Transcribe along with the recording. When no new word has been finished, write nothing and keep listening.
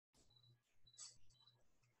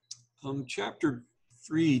Chapter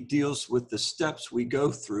 3 deals with the steps we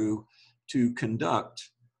go through to conduct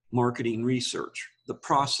marketing research, the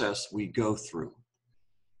process we go through.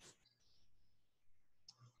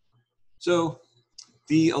 So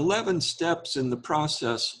the 11 steps in the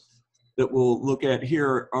process that we'll look at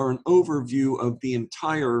here are an overview of the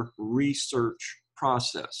entire research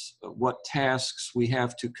process, what tasks we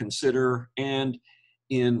have to consider and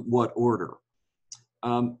in what order.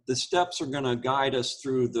 The steps are going to guide us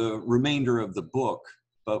through the remainder of the book,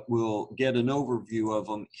 but we'll get an overview of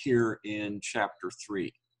them here in chapter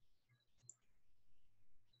 3.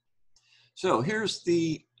 So here's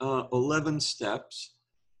the 11 steps.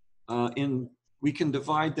 We can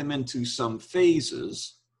divide them into some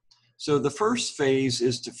phases. So the first phase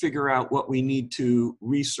is to figure out what we need to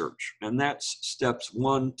research, and that's steps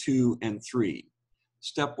 1, 2, and 3.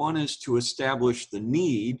 Step 1 is to establish the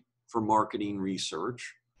need for marketing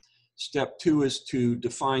research. Step 2 is to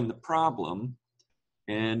define the problem.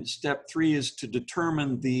 And step 3 is to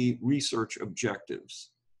determine the research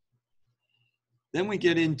objectives. Then we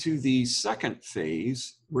get into the second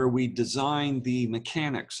phase where we design the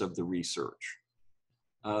mechanics of the research.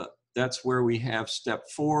 That's where we have step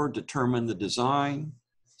 4, determine the design.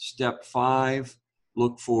 Step 5,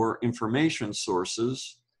 look for information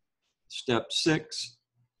sources. Step 6,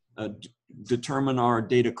 determine our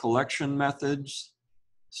data collection methods.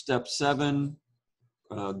 Step 7,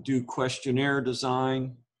 do questionnaire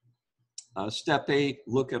design. Step 8,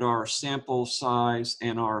 look at our sample size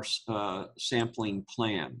and our sampling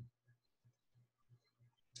plan.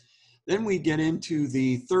 Then we get into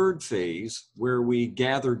the third phase where we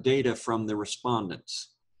gather data from the respondents.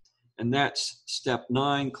 And that's step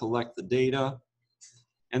 9, collect the data.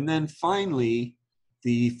 And then finally,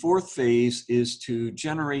 the fourth phase is to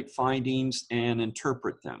generate findings and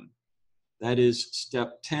interpret them. That is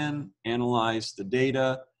step 10, analyze the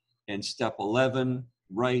data, and step 11,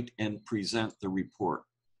 write and present the report.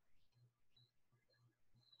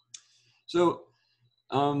 So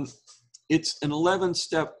it's an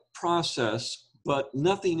 11-step process, but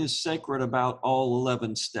nothing is sacred about all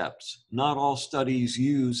 11 steps. Not all studies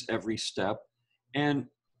use every step, and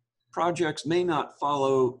projects may not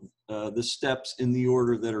follow the steps in the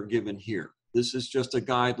order that are given here. This is just a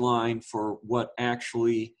guideline for what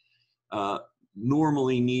actually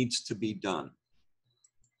normally needs to be done.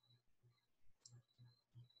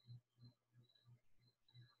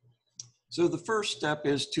 So the first step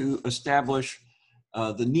is to establish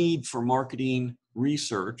the need for marketing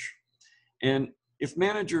research. And if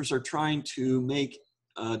managers are trying to make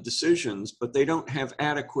decisions, but they don't have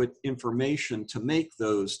adequate information to make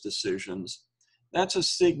those decisions, that's a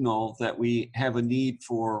signal that we have a need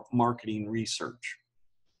for marketing research.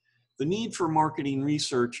 The need for marketing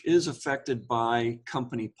research is affected by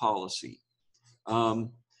company policy.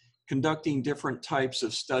 Conducting different types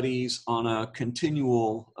of studies on a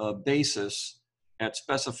continual basis at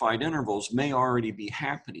specified intervals may already be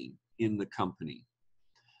happening in the company.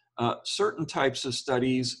 Certain types of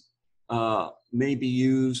studies may be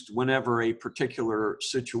used whenever a particular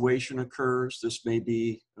situation occurs. This may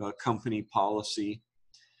be company policy.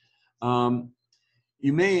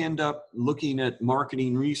 You may end up looking at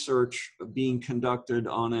marketing research being conducted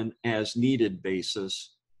on an as-needed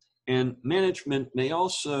basis. And management may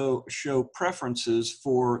also show preferences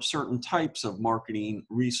for certain types of marketing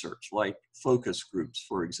research, like focus groups,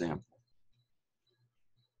 for example.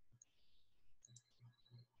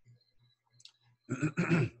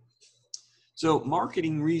 So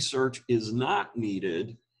marketing research is not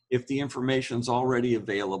needed if the information is already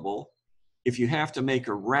available, if you have to make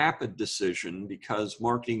a rapid decision because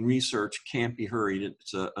marketing research can't be hurried,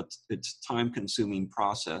 it's a time-consuming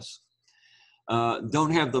process,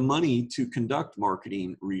 don't have the money to conduct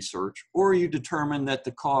marketing research, or you determine that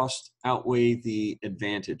the costs outweigh the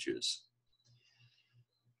advantages.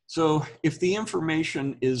 So if the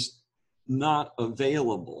information is not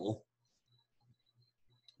available,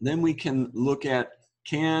 then we can look at,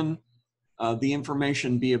 can the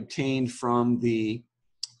information be obtained from the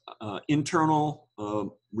internal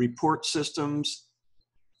report systems,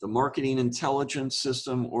 the marketing intelligence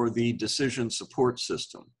system, or the decision support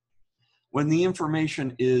system? When the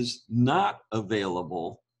information is not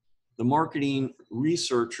available, the marketing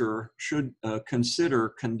researcher should consider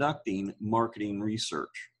conducting marketing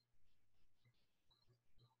research.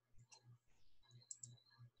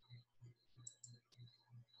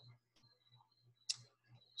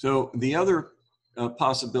 So the other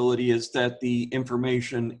possibility is that the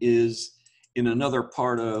information is in another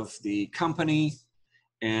part of the company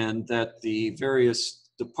and that the various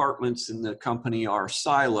departments in the company are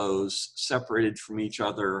silos separated from each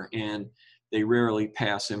other, and they rarely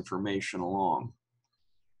pass information along.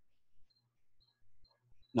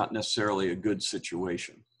 Not necessarily a good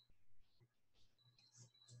situation.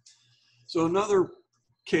 So another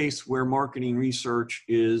case where marketing research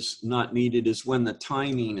is not needed is when the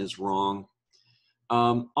timing is wrong.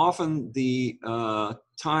 Often the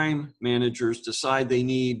time managers decide they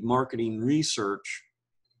need marketing research,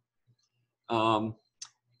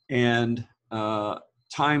 and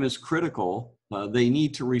time is critical. They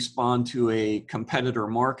need to respond to a competitor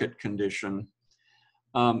market condition.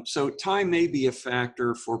 So time may be a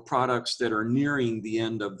factor for products that are nearing the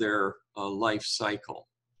end of their life cycle.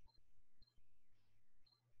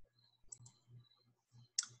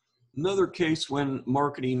 Another case when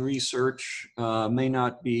marketing research may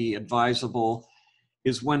not be advisable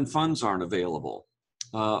is when funds aren't available.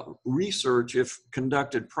 Research, if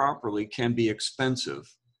conducted properly, can be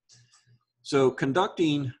expensive. So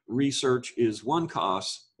conducting research is one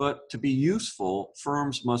cost, but to be useful,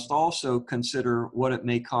 firms must also consider what it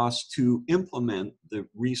may cost to implement the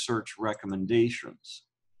research recommendations.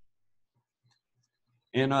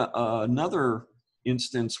 And another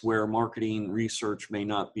instance where marketing research may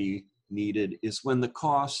not be needed is when the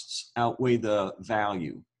costs outweigh the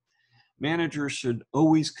value. Managers should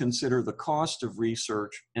always consider the cost of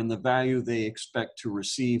research and the value they expect to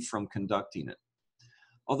receive from conducting it.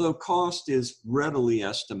 Although cost is readily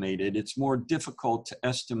estimated, it's more difficult to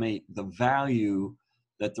estimate the value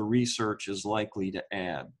that the research is likely to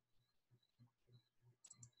add.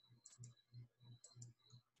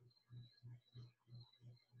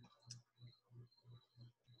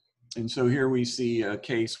 And so here we see a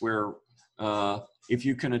case where if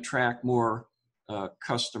you can attract more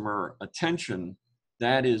customer attention,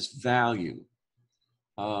 that is value.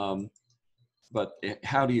 But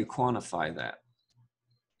how do you quantify that?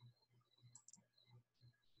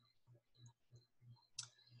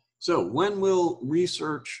 So when will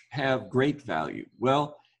research have great value?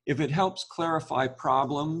 Well, if it helps clarify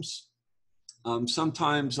problems,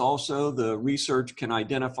 sometimes also the research can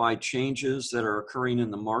identify changes that are occurring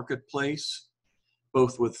in the marketplace,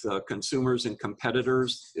 both with consumers and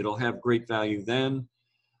competitors. It'll have great value then.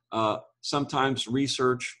 Sometimes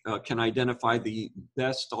research can identify the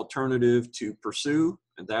best alternative to pursue,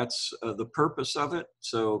 and that's the purpose of it.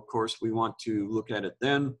 So of course we want to look at it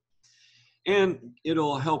then. And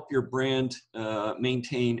it'll help your brand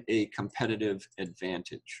maintain a competitive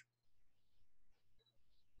advantage.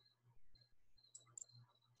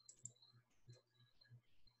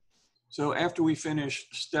 So after we finish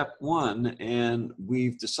step one and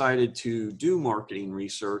we've decided to do marketing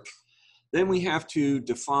research, then we have to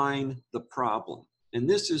define the problem. And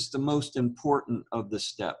this is the most important of the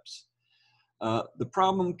steps. The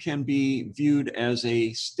problem can be viewed as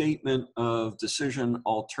a statement of decision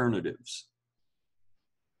alternatives.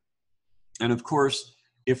 And of course,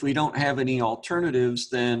 if we don't have any alternatives,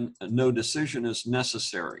 then no decision is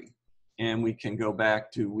necessary. And we can go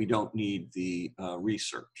back to we don't need the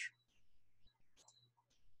research.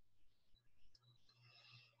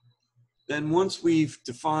 Then once we've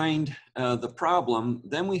defined the problem,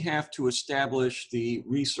 then we have to establish the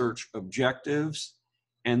research objectives.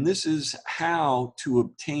 And this is how to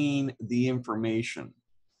obtain the information.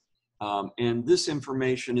 And this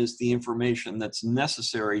information is the information that's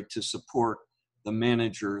necessary to support the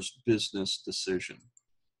manager's business decision.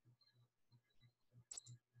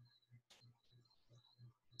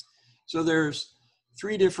 So there's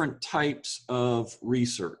three different types of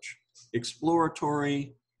research: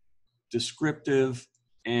 exploratory, descriptive,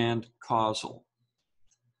 and causal.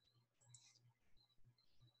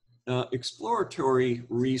 Exploratory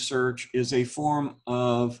research is a form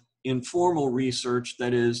of informal research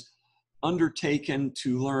that is undertaken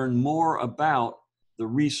to learn more about the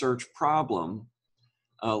research problem,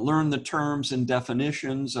 learn the terms and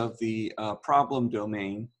definitions of the problem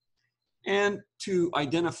domain, and to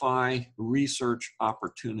identify research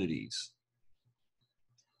opportunities.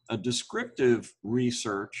 A descriptive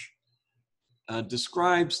research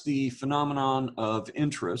describes the phenomenon of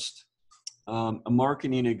interest. A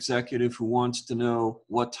marketing executive who wants to know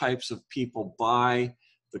what types of people buy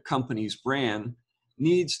the company's brand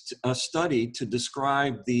needs a study to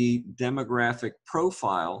describe the demographic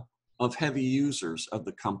profile of heavy users of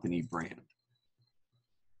the company brand.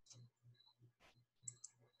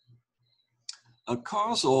 A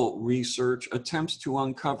causal research attempts to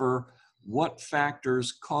uncover what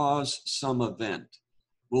factors cause some event.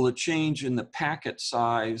 Will a change in the packet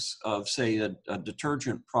size of, say, a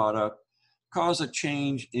detergent product cause a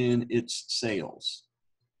change in its sales?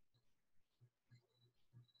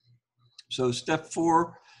 So step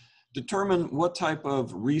 4, determine what type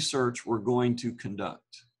of research we're going to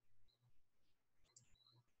conduct.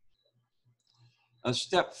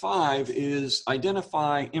 Step 5 is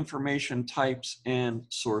identify information types and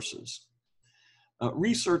sources.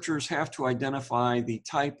 Researchers have to identify the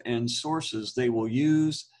type and sources they will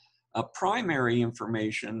use. Primary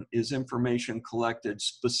information is information collected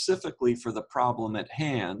specifically for the problem at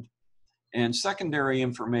hand, and secondary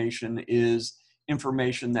information is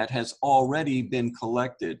information that has already been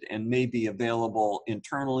collected and may be available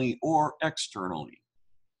internally or externally.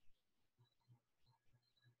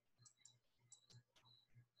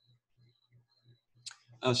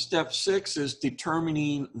 Step 6 is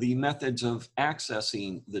determining the methods of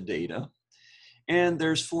accessing the data. And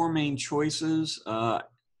there's 4 main choices.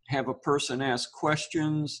 Have a person ask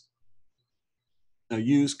questions,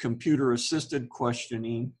 use computer-assisted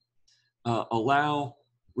questioning, allow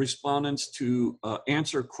respondents to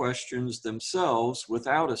answer questions themselves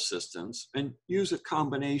without assistance, and use a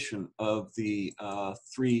combination of the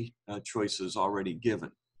 3 choices already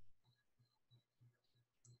given.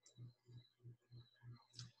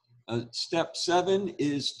 Step 7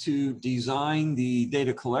 is to design the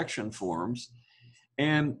data collection forms,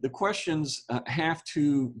 and the questions have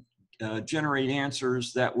to generate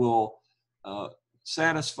answers that will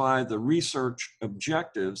satisfy the research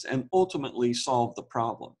objectives and ultimately solve the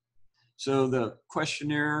problem. So the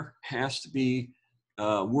questionnaire has to be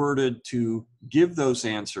worded to give those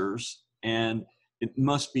answers, and it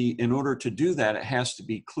must be, in order to do that, it has to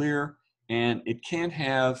be clear, and it can't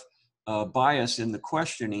have bias in the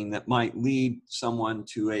questioning that might lead someone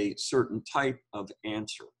to a certain type of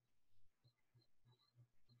answer.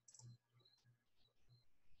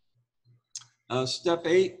 Step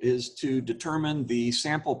 8 is to determine the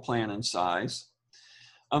sample plan and size.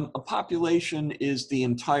 A population is the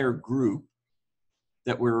entire group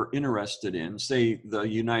that we're interested in, say the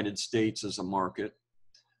United States as a market.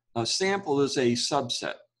 A sample is a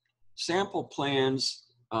subset. Sample plans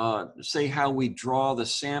say how we draw the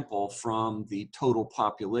sample from the total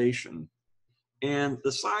population. And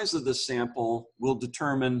the size of the sample will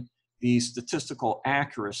determine the statistical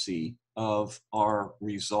accuracy of our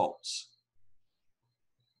results.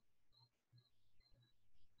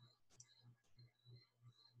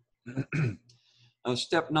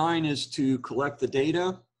 Step 9 is to collect the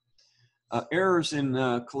data. Errors in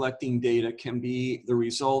collecting data can be the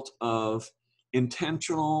result of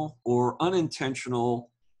intentional or unintentional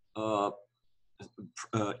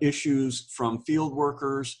issues from field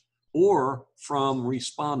workers or from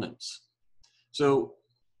respondents. So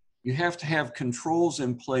you have to have controls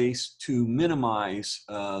in place to minimize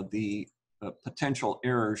the potential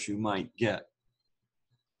errors you might get.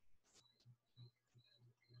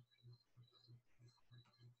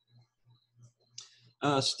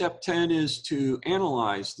 Step 10 is to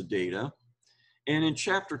analyze the data. And in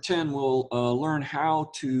Chapter 10, we'll learn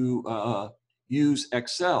how to use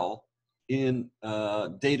Excel in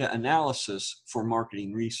data analysis for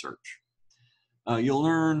marketing research. You'll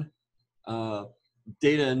learn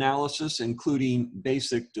data analysis, including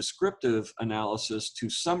basic descriptive analysis to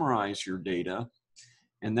summarize your data.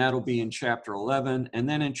 And that'll be in Chapter 11. And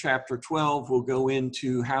then in Chapter 12, we'll go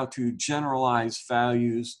into how to generalize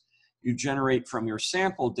values you generate from your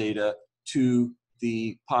sample data to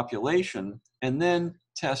the population, and then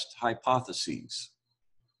test hypotheses.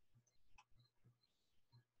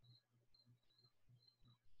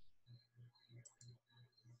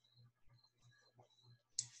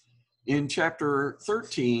 In Chapter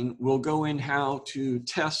 13, we'll go in how to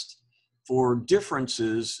test for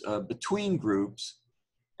differences between groups.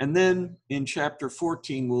 And then in Chapter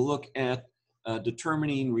 14, we'll look at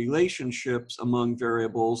determining relationships among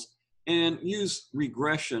variables and use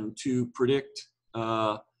regression to predict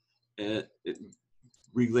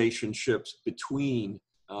relationships between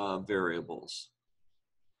variables.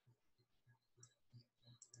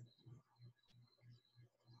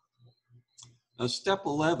 Step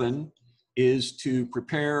 11 is to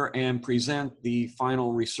prepare and present the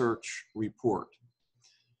final research report.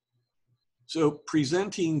 So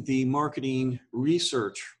presenting the marketing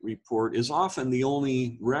research report is often the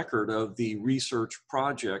only record of the research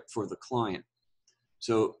project for the client.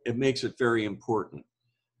 So it makes it very important.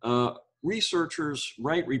 Researchers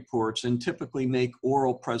write reports and typically make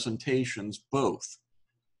oral presentations both.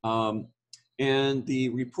 And the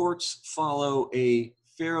reports follow a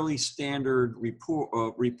fairly standard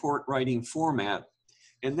report writing format,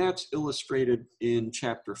 and that's illustrated in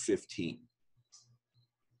Chapter 15.